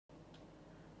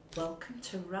Welcome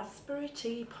to Raspberry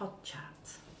Tea Pod Chat.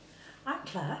 I'm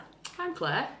Claire. I'm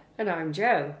Claire. And I'm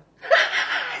Jo.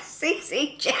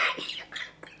 CCJ.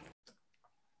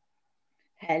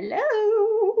 Hello.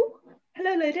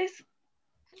 Hello, ladies.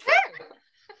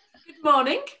 Good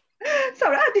morning.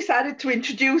 Sorry, I decided to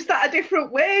introduce that a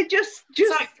different way, just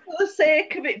Sorry. for the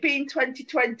sake of it being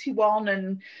 2021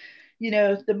 and, you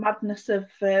know, the madness of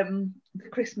the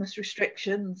Christmas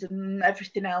restrictions and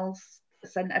everything else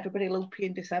that sent everybody loopy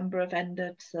in December have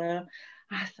ended. So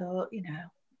I thought, you know,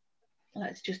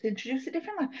 let's just introduce it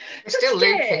differently. It's still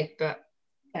loopy, but...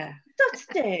 Yeah. So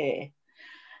today,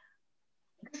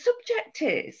 the subject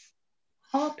is,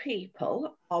 are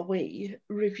we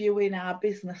reviewing our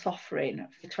business offering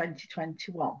for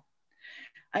 2021?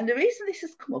 And the reason this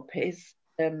has come up is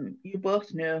you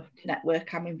both know the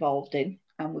network I'm involved in,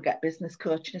 and we get business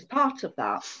coaching as part of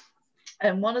that.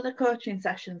 And one of the coaching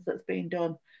sessions that's been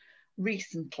done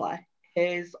recently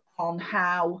is on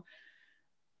how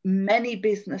many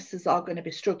businesses are going to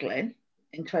be struggling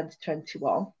in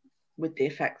 2021 with the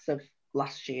effects of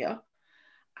last year.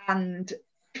 And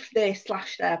if they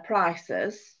slash their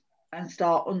prices and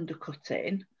start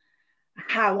undercutting,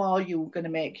 how are you going to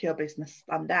make your business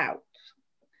stand out?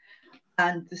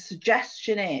 And the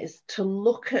suggestion is to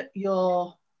look at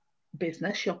your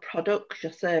business, your products,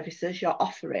 your services, your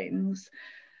offerings,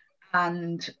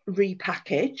 and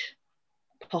repackage,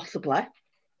 possibly.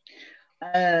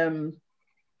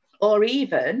 Or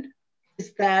even,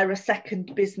 is there a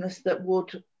second business that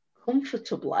would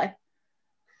comfortably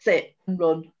sit and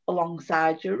run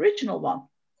alongside your original one?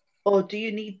 Or do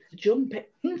you need to jump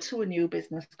into a new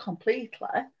business completely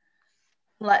and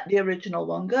let the original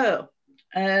one go?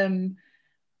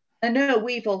 I know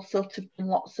we've all sort of done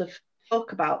lots of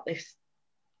talk about this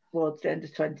towards the end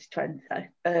of 2020.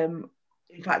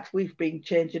 In fact, we've been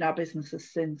changing our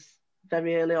businesses since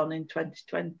very early on in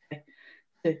 2020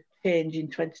 to change in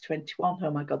 2021.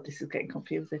 Oh my God, this is getting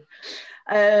confusing.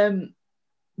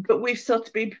 But we've sort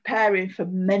of been preparing for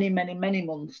many, many, many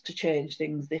months to change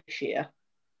things this year.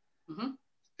 Mm-hmm.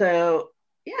 So,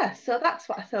 yeah, so that's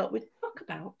what I thought we'd talk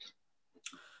about.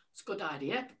 It's a good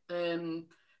idea.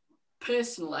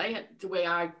 Personally, the way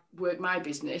I work my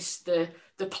business, the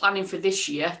planning for this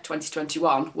year,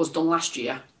 2021, was done last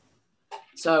year.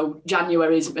 So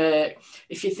January is,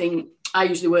 if you think, I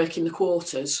usually work in the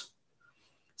quarters.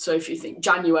 So if you think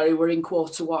January, we're in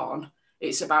quarter one,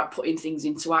 it's about putting things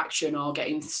into action or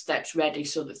getting steps ready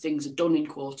so that things are done in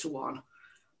quarter one.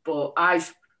 But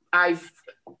I've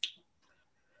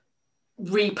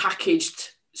repackaged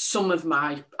some of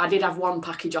I did have one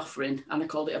package offering, and I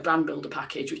called it a brand builder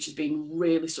package, which has been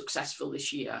really successful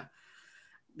this year,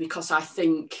 because I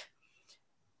think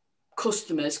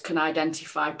customers can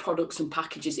identify products and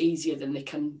packages easier than they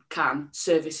can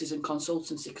services and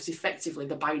consultancy, because effectively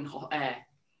they're buying hot air.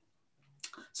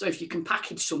 So if you can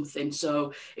package something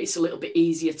so it's a little bit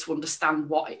easier to understand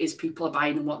what it is people are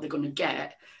buying and what they're going to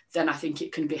get, then I think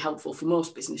it can be helpful for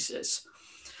most businesses.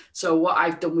 So what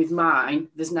I've done with mine,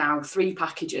 there's now 3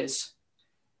 packages.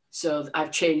 So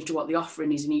I've changed what the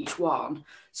offering is in each one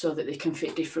so that they can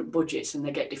fit different budgets and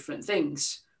they get different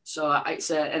things. So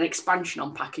it's an expansion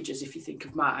on packages if you think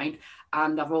of mine.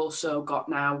 And I've also got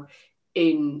now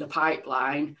in the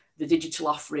pipeline the digital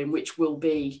offering, which will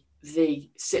be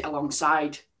sit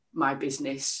alongside my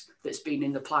business that's been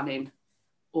in the planning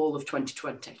all of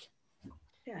 2020.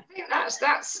 Yeah, I think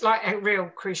that's like a real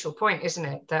crucial point, isn't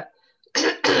it? That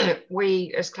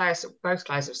we, as both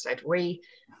Claires have said, we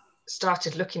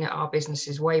started looking at our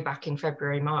businesses way back in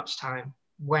February, March time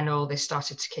when all this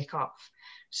started to kick off.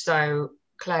 So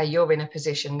Claire, you're in a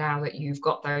position now that you've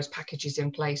got those packages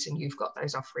in place and you've got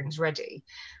those offerings ready,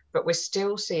 but we're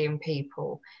still seeing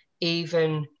people,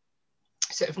 even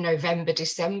sort of November,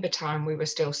 December time, we were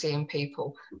still seeing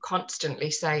people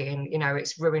constantly saying, you know,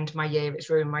 it's ruined my year, it's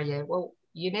ruined my year. Well,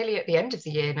 you're nearly at the end of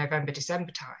the year, November,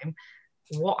 December time.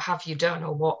 What have you done,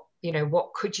 or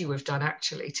what could you have done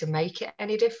actually to make it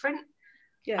any different?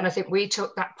 Yeah. And I think we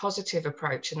took that positive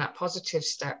approach and that positive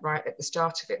step right at the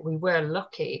start of it. We were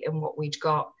lucky in what we'd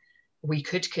got. We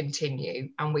could continue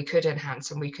and we could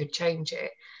enhance and we could change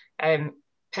it.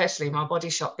 Personally, my body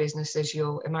shop business, as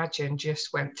you'll imagine,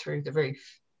 just went through the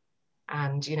roof.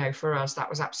 And, you know, for us, that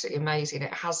was absolutely amazing.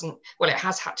 It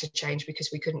has had to change because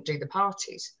we couldn't do the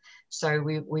parties. So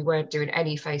we weren't doing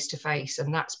any face-to-face.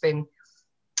 And that's been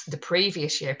the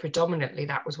previous year, predominantly,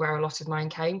 that was where a lot of mine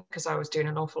came, because I was doing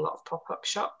an awful lot of pop-up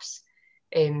shops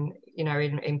in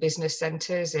business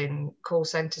centres, in call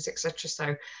centres, etc.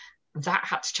 So that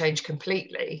had to change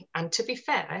completely. And to be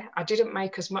fair, I didn't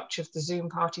make as much of the Zoom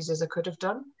parties as I could have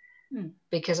done.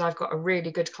 because I've got a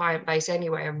really good client base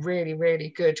anyway, a really, really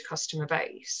good customer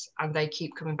base, and they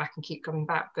keep coming back and keep coming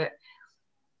back. But,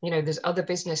 you know, there's other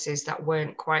businesses that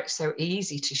weren't quite so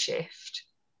easy to shift.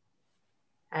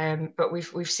 But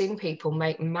we've seen people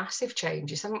make massive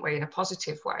changes, haven't we, in a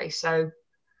positive way? So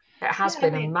it has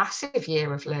been a massive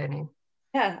year of learning.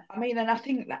 Yeah, I mean, and I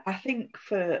think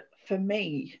for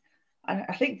me, and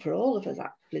I think for all of us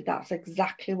actually, that's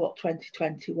exactly what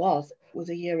 2020 was. It was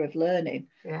a year of learning.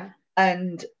 Yeah.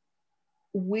 And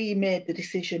we made the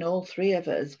decision, all three of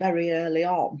us, very early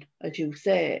on, as you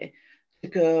say, to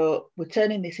go, we're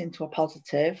turning this into a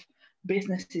positive,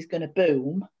 business is going to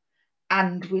boom,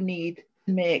 and we need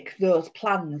to make those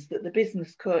plans that the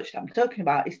business coach that I'm talking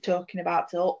about is talking about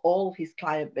to all his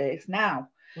client base now.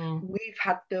 We've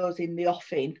had those in the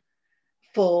offing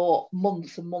for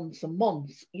months and months and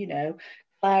months. You know,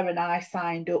 Claire and I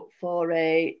signed up for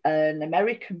an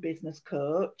American business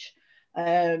coach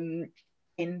in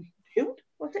June,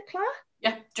 was it, Claire?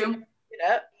 Yeah, June. You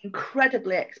know,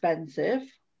 incredibly expensive.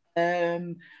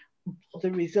 The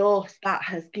resource that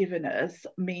has given us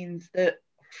means that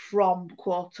from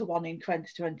Q1 in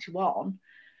 2021,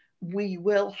 we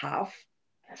will have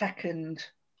a second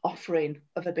offering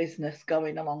of a business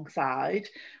going alongside.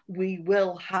 We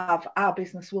will have, our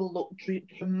business will look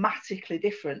dramatically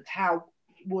different how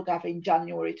it would have in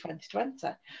January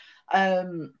 2020.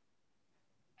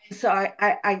 So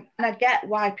I get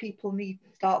why people need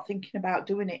to start thinking about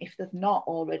doing it if they've not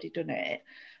already done it.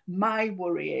 My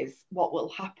worry is what will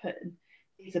happen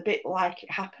is a bit like it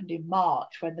happened in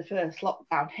March when the first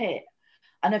lockdown hit,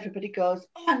 and everybody goes,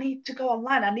 oh, I need to go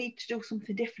online, I need to do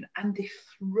something different, and they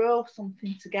throw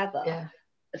something together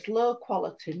that's low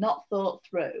quality, not thought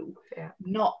through,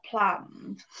 not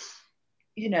planned.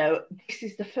 You know, this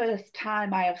is the first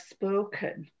time I have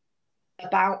spoken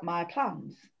about my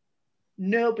plans.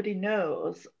 Nobody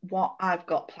knows what I've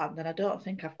got planned, and I don't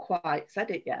think I've quite said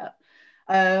it yet,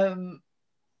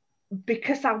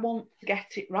 because I want to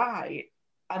get it right,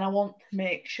 and I want to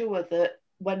make sure that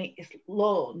when it is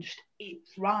launched,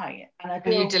 it's right. And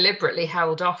you deliberately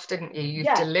held off, didn't you? You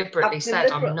deliberately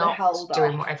said, I'm not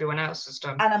doing what everyone else has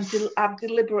done. And I've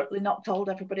deliberately not told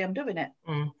everybody I'm doing it.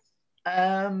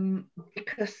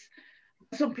 Because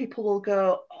some people will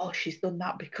go, oh, she's done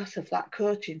that because of that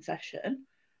coaching session. And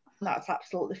that's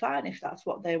absolutely fine if that's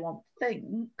what they want to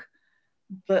think.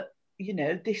 But, you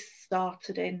know, this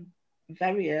started in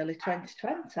very early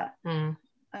 2020.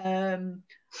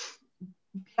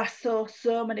 I saw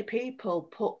so many people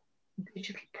put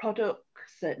digital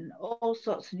products and all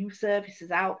sorts of new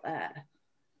services out there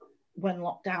when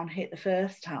lockdown hit the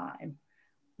first time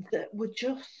that were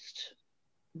just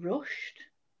rushed.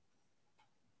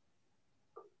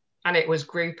 And it was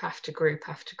group after group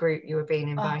after group you were being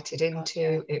invited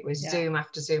into. It was Zoom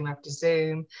after Zoom after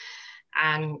Zoom.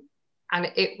 And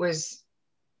it was,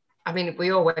 I mean,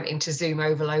 we all went into Zoom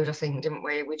overload, I think, didn't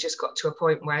we? We just got to a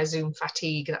point where Zoom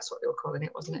fatigue, that's what they were calling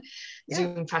it, wasn't it?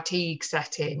 Zoom fatigue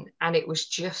set in, and it was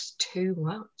just too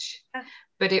much.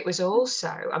 But it was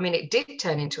also, I mean, it did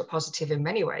turn into a positive in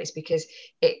many ways because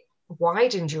it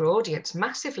widened your audience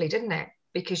massively, didn't it?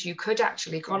 Because you could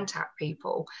actually contact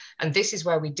people, and this is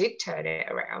where we did turn it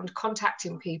around,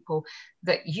 contacting people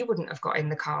that you wouldn't have got in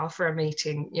the car for a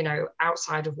meeting, you know,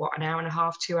 outside of what, an hour and a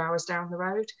half, 2 hours down the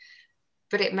road.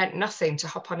 But it meant nothing to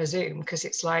hop on a Zoom because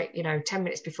it's like, you know, 10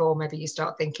 minutes before maybe you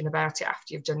start thinking about it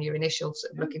after you've done your initial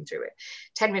sort of looking through it.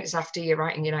 10 minutes after you're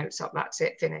writing your notes up, that's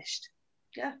it, finished.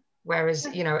 Whereas,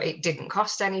 you know, it didn't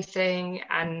cost anything,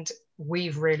 and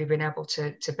we've really been able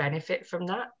to benefit from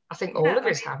that. I think all of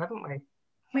us have, haven't we?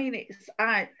 I mean,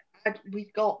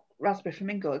 we've got Raspberry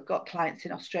Flamingo, we've got clients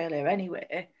in Australia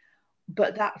anyway,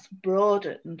 but that's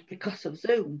broadened because of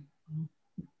Zoom.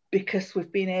 Because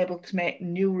we've been able to make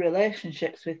new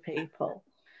relationships with people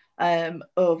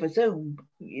over Zoom,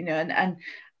 you know, and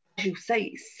as you say,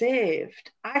 it's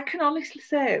saved. I can honestly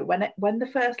say when the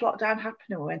first lockdown happened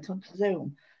and we went onto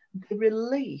Zoom, the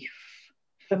relief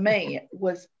for me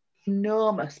was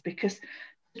enormous, because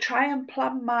to try and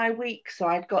plan my week, so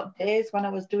I'd got days when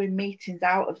I was doing meetings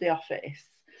out of the office,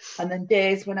 and then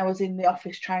days when I was in the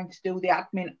office trying to do the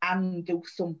admin and do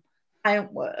some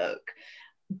client work.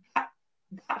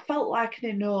 That felt like an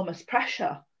enormous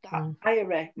pressure, that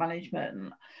diary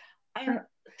management. And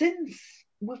since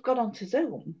we've got onto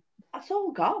Zoom, that's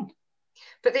all gone.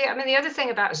 But the other thing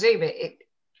about Zoom,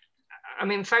 I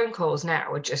mean, phone calls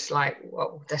now are just like,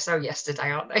 well, they're so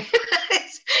yesterday, aren't they?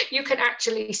 You can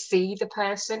actually see the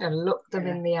person and look them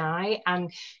in the eye,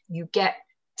 and you get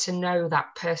to know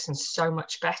that person so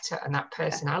much better and that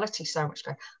personality so much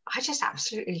better. I just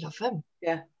absolutely love them.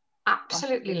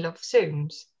 Absolutely love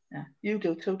Zooms. Yeah, you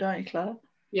do too, don't you, Claire?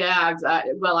 Yeah, I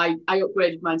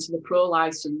upgraded mine to the pro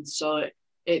license, so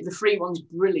the free one's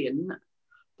brilliant,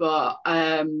 but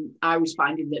I was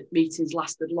finding that meetings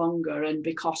lasted longer, and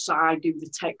because I do the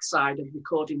tech side of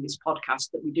recording this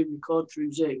podcast that we do record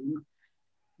through Zoom,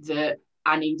 that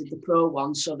I needed the pro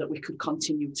one so that we could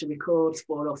continue to record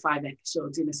 4 or 5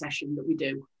 episodes in a session that we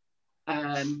do.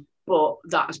 But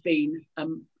that has been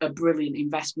a brilliant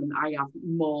investment. I have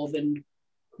more than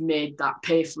made that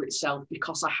pay for itself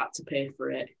because I had to pay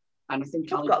for it. And I think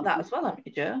You've got that as well, haven't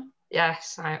you, Jo?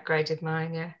 Yes, I upgraded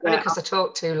mine, only because I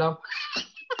talked too long.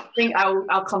 I think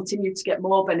I'll continue to get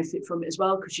more benefit from it as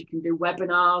well, because you can do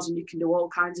webinars and you can do all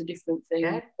kinds of different things.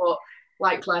 Yeah. But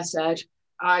like Claire said,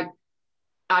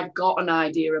 I'd got an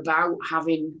idea about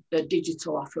having a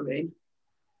digital offering,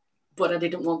 but I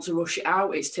didn't want to rush it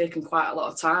out. It's taken quite a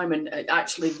lot of time, and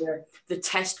actually the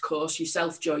test course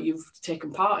yourself, Jo, you've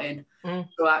taken part in.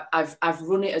 So I've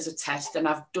run it as a test, and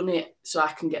I've done it so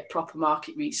I can get proper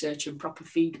market research and proper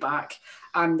feedback,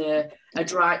 and a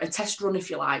test run, if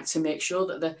you like, to make sure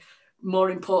that more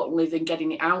importantly than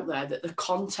getting it out there, that the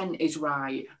content is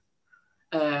right.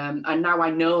 And now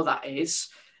I know that is,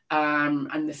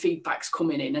 and the feedback's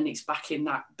coming in and it's backing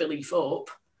that belief up,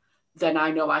 then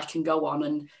I know I can go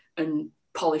on and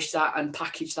polish that and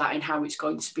package that in how it's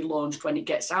going to be launched when it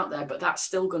gets out there. But that's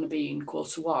still going to be in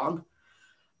Q1,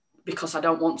 because I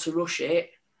don't want to rush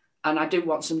it. And I do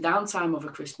want some downtime over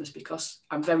Christmas, because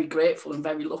I'm very grateful and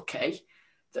very lucky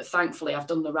that thankfully I've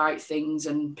done the right things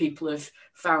and people have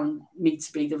found me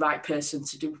to be the right person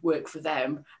to do work for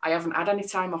them. I haven't had any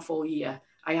time off all year.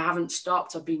 I haven't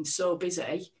stopped. I've been so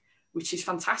busy, which is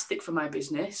fantastic for my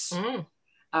business.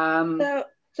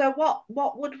 So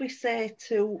what would we say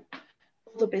to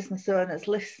other business owners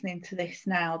listening to this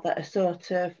now that are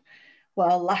sort of,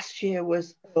 well, last year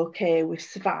was okay, we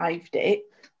survived it,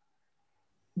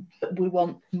 but we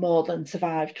want more than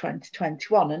survive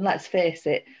 2021? And let's face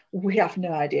it, we have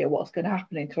no idea what's going to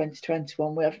happen in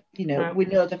 2021. We have, we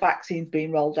know the vaccine's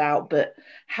being rolled out, but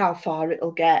how far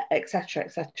it'll get, etc.,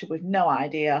 we've no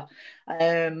idea.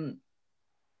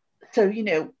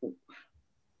 So,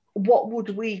 what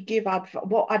would we give?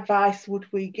 What advice would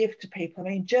we give to people? I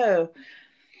mean, Jo,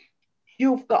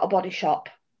 you've got a body shop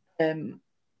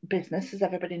business, as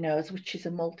everybody knows, which is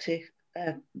a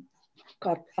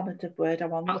talented word.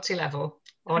 Multi-level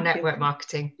or network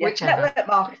marketing, whichever. Network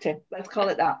marketing, let's call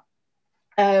it that.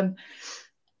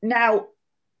 Now,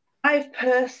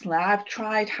 I've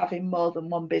tried having more than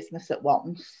one business at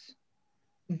once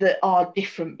that are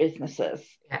different businesses.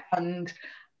 Yeah. And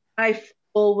I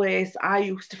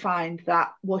used to find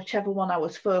that whichever one I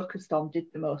was focused on did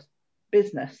the most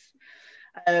business.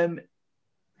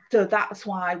 So that's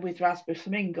why with Raspberry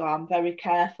Flamingo, I'm very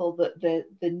careful that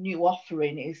the new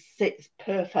offering sits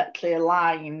perfectly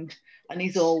aligned and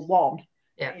is all one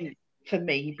for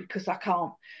me, because I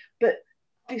can't. But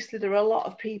obviously there are a lot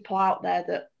of people out there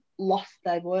that lost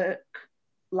their work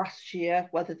last year,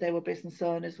 whether they were business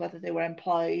owners, whether they were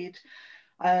employed.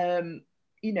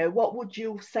 What would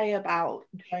you say about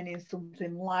joining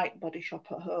something like Body Shop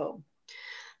at Home?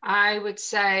 I would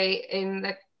say in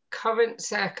the current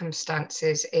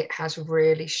circumstances, it has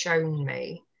really shown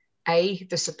me,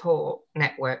 the support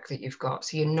network that you've got.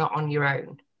 So you're not on your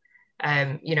own.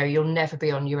 You'll never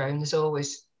be on your own. There's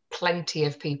always plenty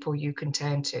of people you can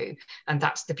turn to. And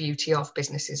that's the beauty of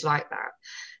businesses like that.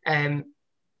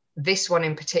 This one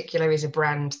in particular is a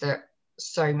brand that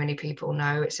so many people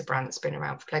know. It's a brand that's been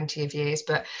around for plenty of years,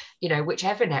 but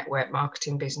whichever network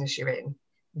marketing business you're in,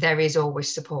 there is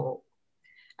always support.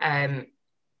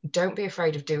 Don't be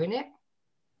afraid of doing it,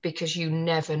 because you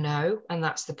never know, and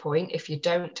that's the point. If you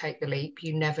don't take the leap,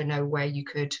 you never know where you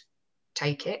could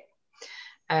take it.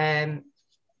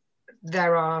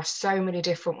 There are so many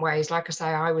different ways. Like I say,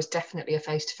 I was definitely a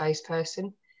face-to-face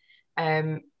person.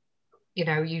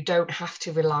 You don't have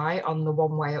to rely on the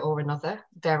one way or another.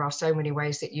 There are so many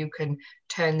ways that you can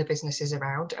turn the businesses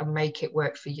around and make it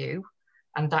work for you.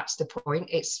 And that's the point.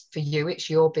 It's for you,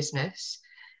 it's your business.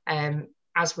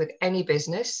 As with any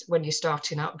business, when you're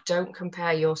starting up, don't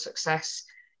compare your success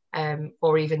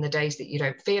or even the days that you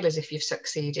don't feel as if you've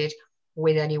succeeded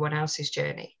with anyone else's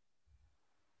journey.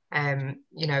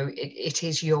 It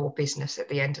is your business at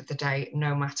the end of the day,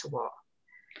 no matter what.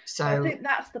 So I think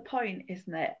that's the point,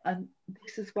 isn't it? And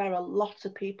this is where a lot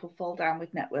of people fall down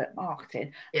with network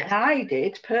marketing. Yeah. And I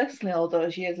did personally all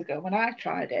those years ago when I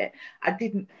tried it. I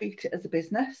didn't treat it as a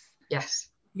business. Yes.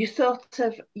 you sort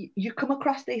of, you come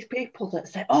across these people that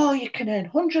say, oh, you can earn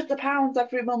hundreds of pounds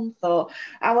every month, or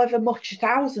however much,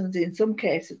 thousands in some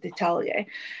cases, they tell you,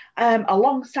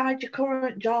 alongside your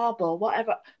current job or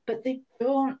whatever, but they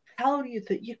don't tell you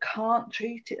that you can't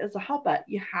treat it as a hobby.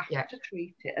 You have to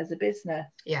treat it as a business.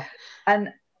 Yeah.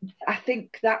 And I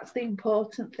think that's the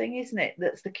important thing, isn't it?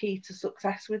 That's the key to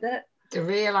success with it. The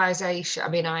realisation, I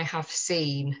mean, I have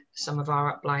seen some of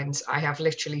our uplines, I have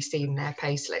literally seen their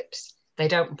pay slips. They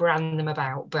don't brand them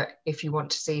about, but if you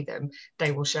want to see them,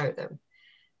 they will show them.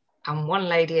 And one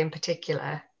lady in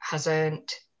particular has earned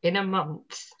in a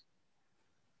month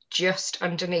just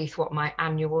underneath what my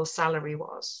annual salary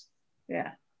was.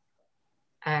 Yeah.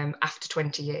 After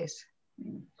 20 years.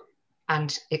 Mm.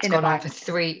 And it's gone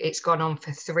on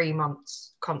for 3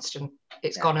 months constant.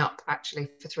 It's gone up actually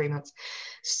for 3 months.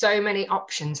 So many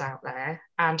options out there.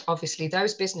 And obviously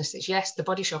those businesses, yes, the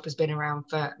Body Shop has been around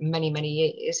for many, many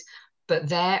years, but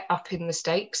they're upping the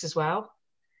stakes as well,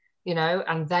 you know,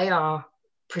 and they are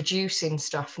producing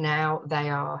stuff now. They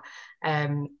are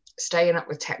staying up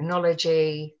with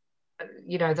technology.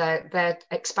 You know, they're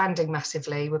expanding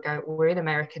massively. We're in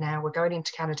America now. We're going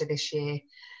into Canada this year.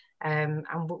 And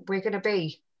we're going to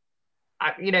be,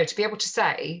 you know, to be able to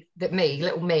say that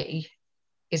little me,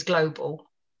 is global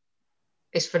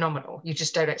is phenomenal. You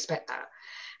just don't expect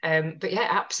that. But yeah,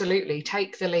 absolutely,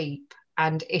 take the leap.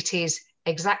 And it is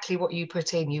exactly what you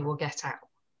put in, you will get out.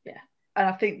 Yeah. And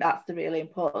I think that's the really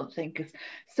important thing, because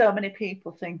so many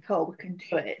people think, oh, we can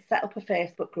do it. Set up a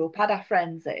Facebook group, add our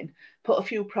friends in, put a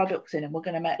few products in, and we're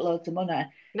going to make loads of money.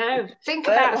 No, think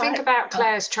about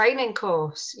Claire's training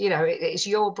course. You know, it's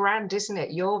your brand, isn't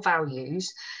it? Your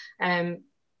values. And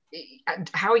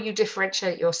how you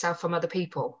differentiate yourself from other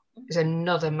people is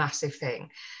another massive thing.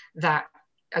 That,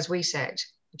 as we said,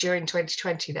 during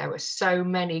 2020, there were so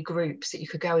many groups that you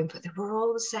could go in, but they were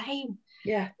all the same.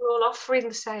 Yeah, we're all offering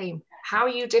the same. How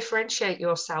you differentiate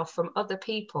yourself from other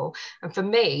people, and for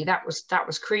me that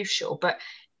was crucial. But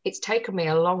it's taken me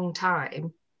a long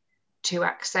time to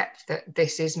accept that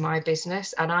this is my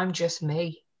business and I'm just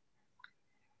me.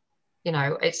 You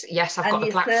know, it's, yes, I've got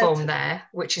the platform there,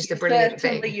 which is the brilliant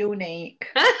thing. Certainly unique.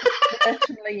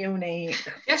 Certainly unique.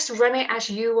 Just run it as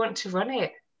you want to run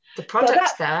it. The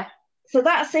product's there. So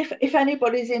that's if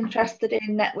anybody's interested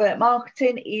in network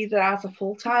marketing, either as a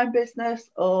full-time business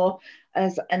or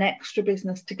as an extra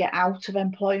business to get out of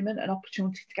employment, an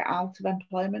opportunity to get out of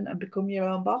employment and become your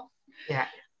own boss. Yeah.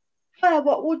 Claire,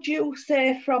 what would you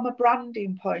say from a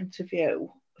branding point of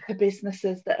view for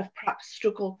businesses that have perhaps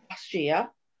struggled last year?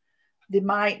 They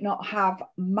might not have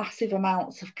massive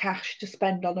amounts of cash to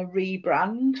spend on a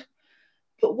rebrand,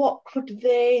 but what could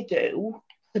they do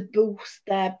to boost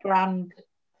their brand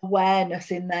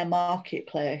awareness in their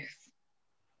marketplace?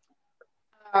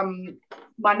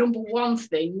 My number one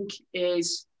thing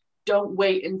is, don't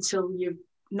wait until you're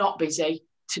not busy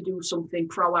to do something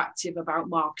proactive about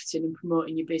marketing and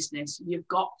promoting your business. You've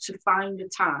got to find a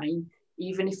time,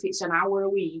 even if it's an hour a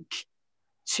week,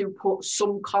 to put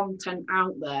some content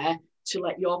out there to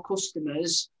let your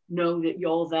customers know that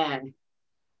you're there.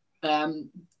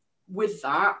 With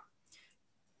that,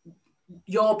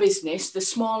 your business, the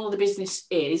smaller the business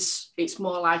is, it's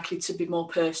more likely to be more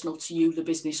personal to you, the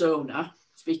business owner,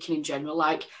 speaking in general.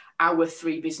 Like our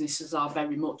 3 businesses are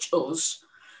very much us.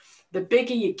 The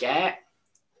bigger you get,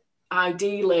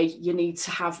 ideally you need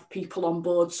to have people on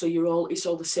board so it's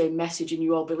all the same message and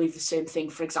you all believe the same thing.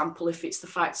 For example, if it's the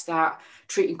fact that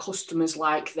treating customers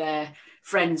like their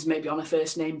friends, maybe on a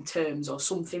first name terms or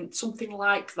something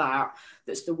like that,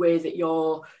 that's the way that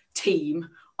your team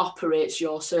operates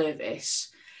your service.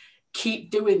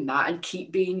 Keep doing that and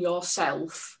keep being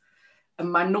yourself.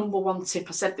 And my number one tip,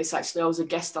 I said this actually, I was a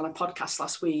guest on a podcast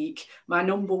last week. My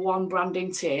number one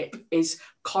branding tip is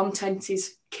content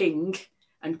is king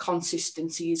and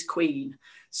consistency is queen.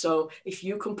 So if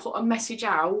you can put a message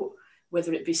out,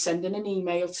 whether it be sending an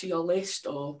email to your list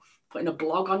or putting a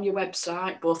blog on your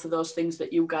website, both of those things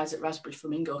that you guys at Raspberry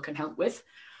Flamingo can help with,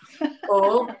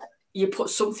 or you put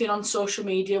something on social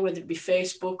media, whether it be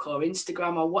Facebook or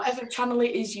Instagram or whatever channel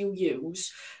it is you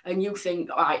use, and you think,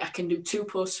 all right, I can do 2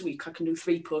 posts a week, I can do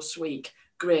 3 posts a week.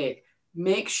 Great.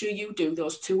 Make sure you do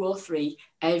those 2 or 3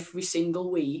 every single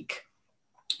week,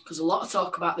 because a lot of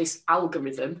talk about this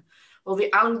algorithm. Well,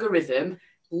 the algorithm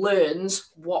learns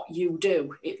what you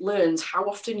do. It learns how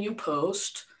often you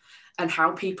post and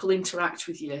how people interact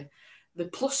with you. The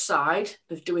plus side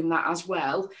of doing that as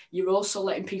well, you're also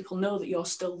letting people know that you're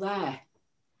still there.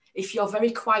 If you're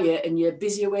very quiet and you're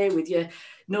busy away with your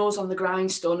nose on the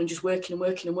grindstone and just working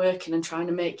and trying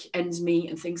to make ends meet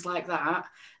and things like that,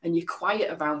 and you're quiet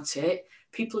about it,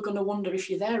 people are going to wonder if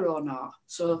you're there or not.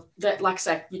 So that, like I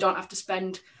said, you don't have to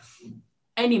spend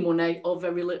any money or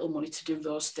very little money to do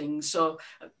those things. So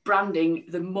branding,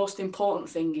 the most important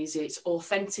thing is it's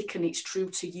authentic and it's true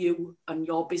to you and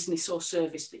your business or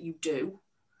service that you do,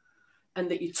 and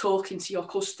that you're talking to your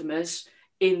customers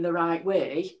in the right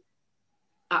way,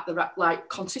 at the right, like,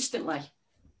 consistently.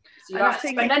 So you don't have to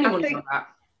spend any money on that.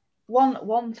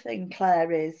 One thing,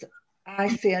 Claire, is I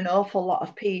see an awful lot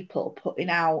of people putting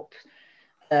out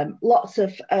lots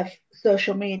of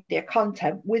social media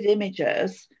content with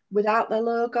images without their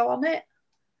logo on it,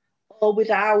 or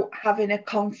without having a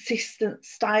consistent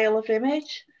style of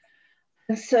image.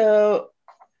 And so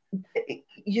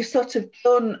you're sort of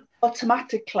done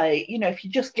automatically, you know, if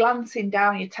you're just glancing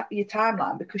down your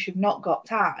timeline because you've not got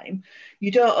time,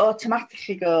 you don't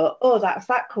automatically go, oh, that's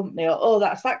that company, or oh,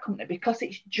 that's that company, because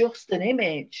it's just an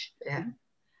image. Yeah.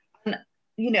 And,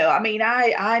 you know, I mean,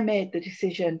 I made the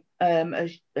decision,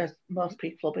 as most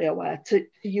people will be aware, to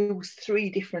use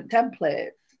 3 different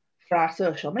templates for our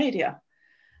social media.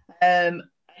 And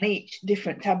each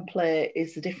different template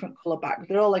is a different colour back.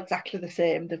 They're all exactly the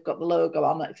same. They've got the logo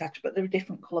on, etc., but they're a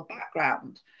different colour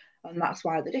background. And that's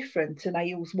why they're different. And I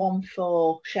use one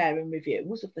for sharing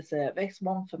reviews of the service,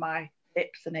 one for my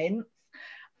tips and hints,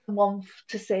 and one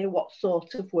to say what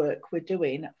sort of work we're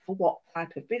doing for what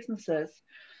type of businesses.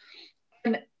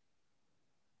 And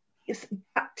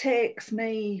that takes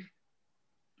me,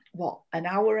 an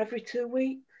hour every 2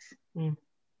 weeks?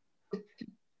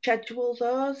 Schedule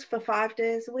those for 5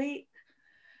 days a week.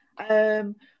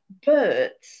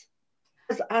 But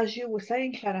as you were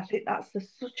saying, Claire, I think that's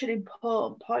such an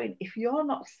important point. If you're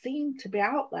not seen to be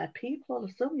out there, people will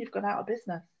assume you've gone out of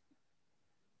business.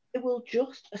 They will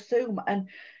just assume. And,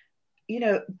 you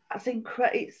know, that's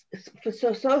incredible. For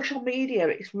social media,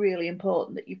 it's really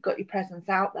important that you've got your presence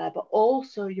out there, but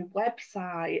also your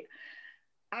website.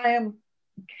 I am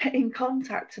getting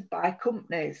contacted by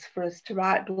companies for us to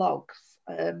write blogs.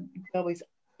 Joe is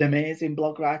an amazing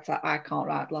blog writer. I can't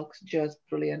write blogs. Joe's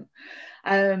brilliant.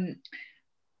 And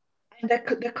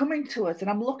they're coming to us, and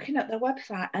I'm looking at their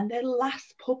website, and they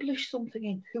last published something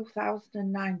in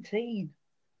 2019.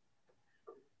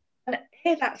 And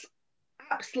hey, that's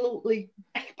absolutely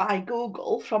death by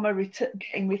Google from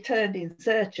getting returned in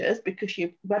searches because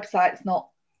your website's not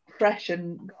fresh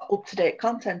and got up-to-date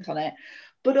content on it.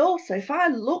 But also, if I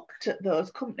looked at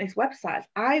those companies' websites,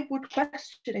 I would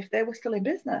question if they were still in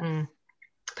business.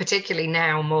 Particularly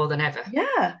now more than ever.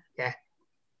 Yeah. Yeah.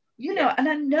 You know, and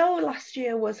I know last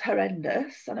year was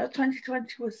horrendous. I know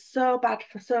 2020 was so bad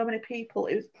for so many people.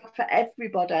 It was bad for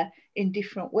everybody in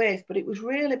different ways, but it was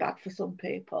really bad for some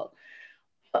people.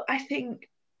 But I think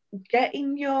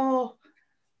getting your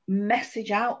message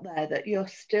out there that you're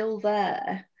still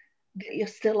there, that you're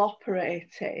still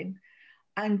operating,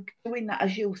 and doing that,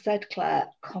 as you said, Claire,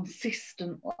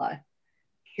 consistently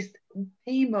is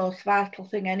the most vital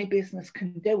thing any business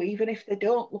can do, even if they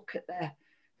don't look at their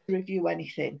review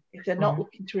anything, if they're not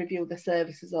looking to review the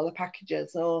services or the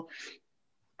packages or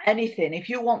anything. If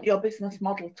you want your business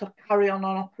model to carry on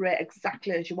and operate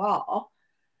exactly as you are,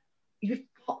 you've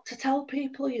got to tell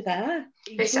people you're there.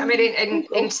 I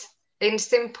mean, in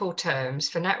simple terms,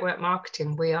 for network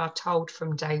marketing, we are told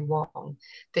from day one,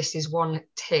 this is one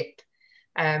tip.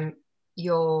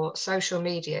 Your social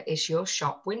media is your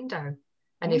shop window.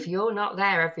 And if you're not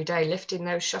there every day lifting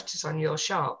those shutters on your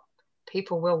shop,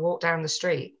 people will walk down the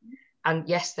street. And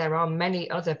yes, there are many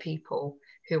other people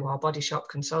who are body shop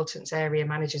consultants, area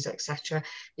managers, etc.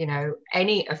 You know,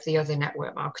 any of the other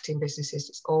network marketing businesses,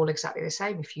 it's all exactly the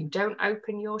same. If you don't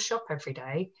open your shop every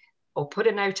day or put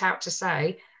a note out to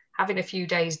say, having a few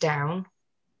days down,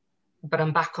 but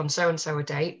I'm back on so-and-so a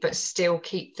date, but still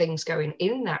keep things going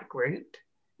in that group,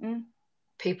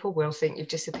 people will think you've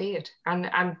disappeared.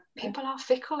 And people are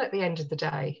fickle at the end of the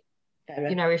day.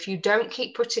 You know, if you don't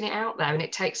keep putting it out there, and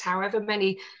it takes however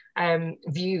many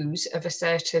views of a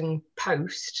certain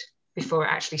post before it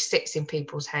actually sits in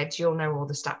people's heads, you'll know all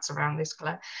the stats around this,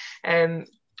 Claire.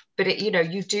 But it, you know,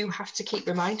 you do have to keep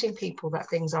reminding people that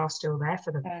things are still there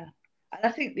for them. And I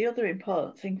think the other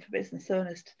important thing for business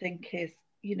owners to think is,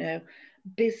 you know,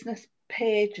 business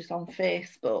pages on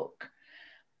Facebook,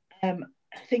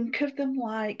 think of them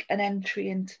like an entry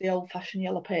into the old-fashioned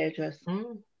yellow pages.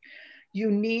 You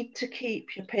need to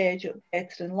keep your page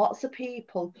updated, and lots of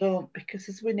people don't, because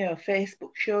as we know,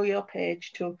 Facebook show your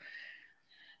page to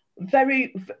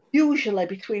usually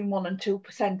between 1% and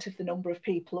 2% of the number of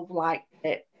people who've liked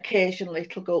it. Occasionally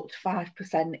it'll go up to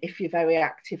 5% if you're very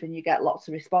active and you get lots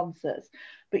of responses,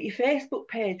 but your Facebook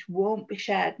page won't be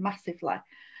shared massively.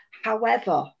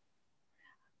 However,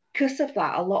 because of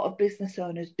that, a lot of business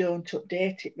owners don't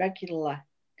update it regularly.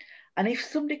 And if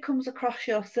somebody comes across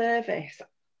your service,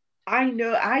 I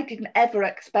know I didn't ever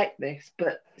expect this,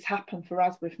 but it's happened for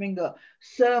Raspberry Flamingo.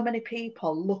 So many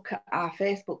people look at our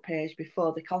Facebook page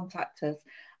before they contact us,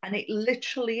 and it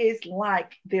literally is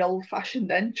like the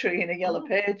old-fashioned entry in a Yellow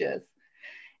Pages.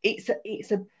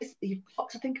 You've got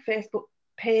to think of Facebook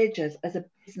pages as a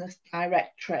business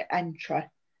directory entry.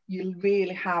 You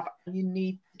really have, you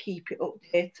need to keep it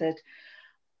updated.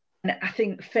 And I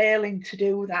think failing to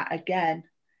do that again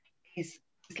is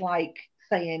like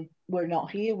saying we're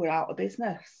not here, we're out of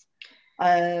business.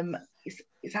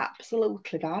 It's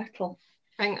absolutely vital.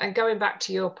 And going back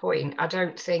to your point, I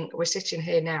don't think we're sitting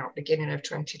here now, beginning of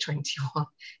 2021,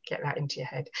 get that into your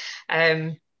head.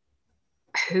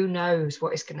 Who knows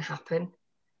what is going to happen?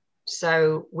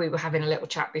 So we were having a little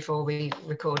chat before we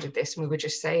recorded this, and we were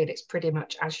just saying it's pretty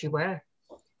much as you were,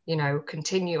 you know,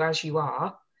 continue as you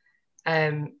are,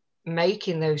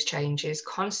 making those changes,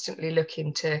 constantly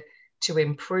looking to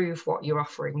improve what your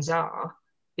offerings are,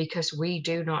 because we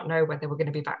do not know whether we're going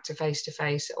to be back to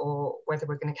face or whether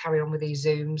we're going to carry on with these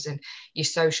Zooms, and your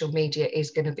social media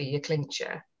is going to be your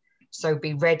clincher. So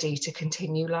be ready to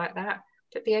continue like that.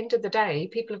 But at the end of the day,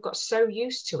 people have got so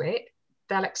used to it,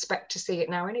 they'll expect to see it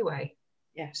now anyway.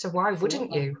 Yeah. So why absolutely.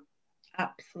 wouldn't you?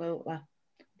 Absolutely.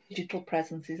 Digital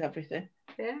presence is everything.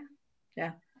 Yeah.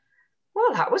 Yeah.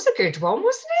 Well, that was a good one,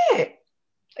 wasn't it?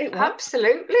 It was.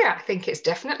 Absolutely. I think it's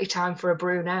definitely time for a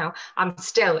brew now. I'm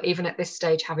still, even at this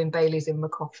stage, having Baileys in my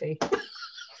coffee.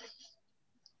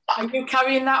 Are you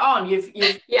carrying that on?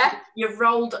 You've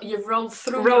rolled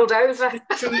through. Rolled over.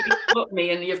 Look me,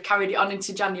 and you've carried it on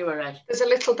into January. There's a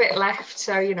little bit left,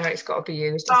 so you know it's got to be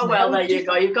used. Oh well, it? there you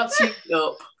go. You've got to use it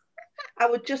up. I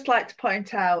would just like to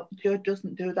point out, Jo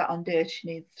doesn't do that on days she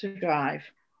needs to drive.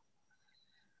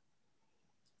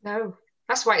 No,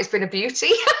 that's why it's been a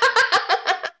beauty.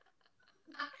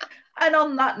 And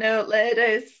on that note,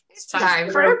 ladies, it's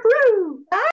time for a brew.